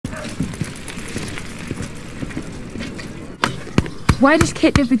Why does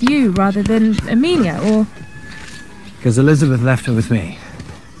Kit live with you rather than Amelia, or...? Because Elizabeth left her with me.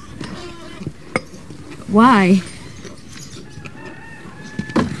 Why?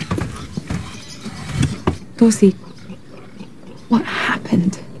 Dorsey, what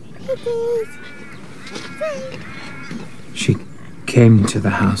happened? She came to the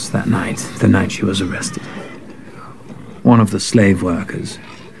house that night, the night she was arrested. One of the slave workers,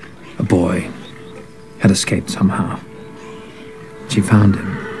 a boy, had escaped somehow. She found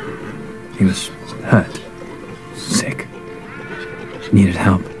him. He was hurt, sick, needed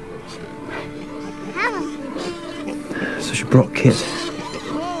help. So she brought Kit.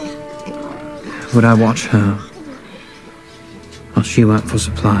 Would I watch her while she went for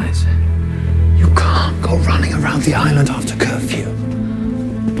supplies? You can't go running around the island after curfew.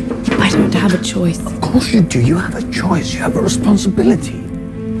 I don't have a choice. Of course you do. You have a choice. You have a responsibility.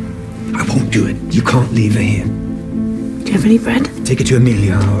 I won't do it. You can't leave her here. Do you have any bread? Take it to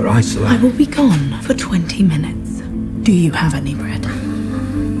Amelia or Isola. I will be gone for 20 minutes. Do you have any bread?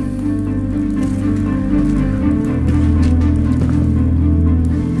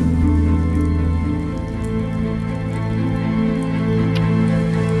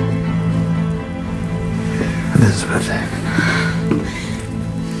 Elizabeth.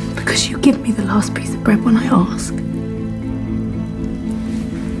 Because you give me the last piece of bread when I ask.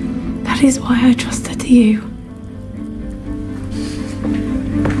 That is why I trusted to you.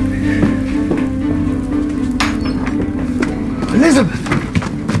 Elizabeth!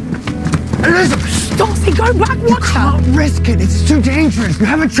 Elizabeth! Dorsey, go back, watch her! You can't risk it. It's too dangerous. You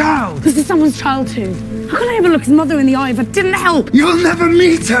have a child. This is someone's child too. How can I ever look his mother in the eye if I didn't help? You'll never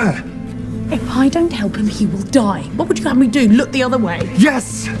meet her! If I don't help him, he will die. What would you have me do? Look the other way?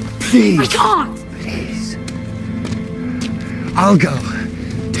 Yes, please. I can't! Please. I'll go.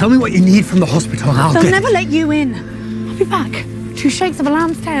 Tell me what you need from the hospital and I'll They'll get never let you in. I'll be back. 2 shakes of a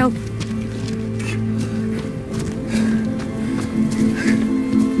lamb's tail.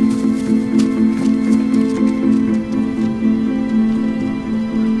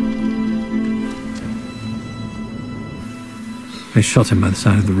 They shot him by the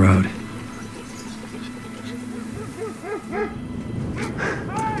side of the road.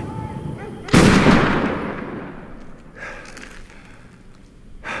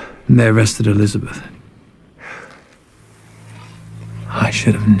 And they arrested Elizabeth. I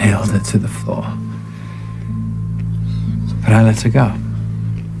should have nailed her to the floor. But I let her go.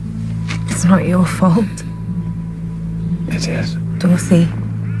 It's not your fault. It is. Dorsey.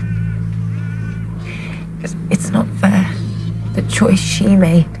 It's not fair. The choice she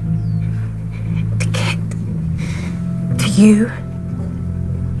made. To Kit. To you.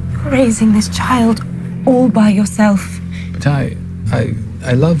 You're raising this child all by yourself. But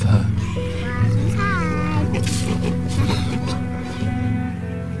I love her.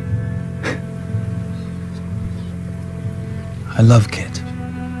 I love Kit.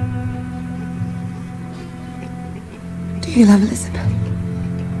 Do you love Elizabeth?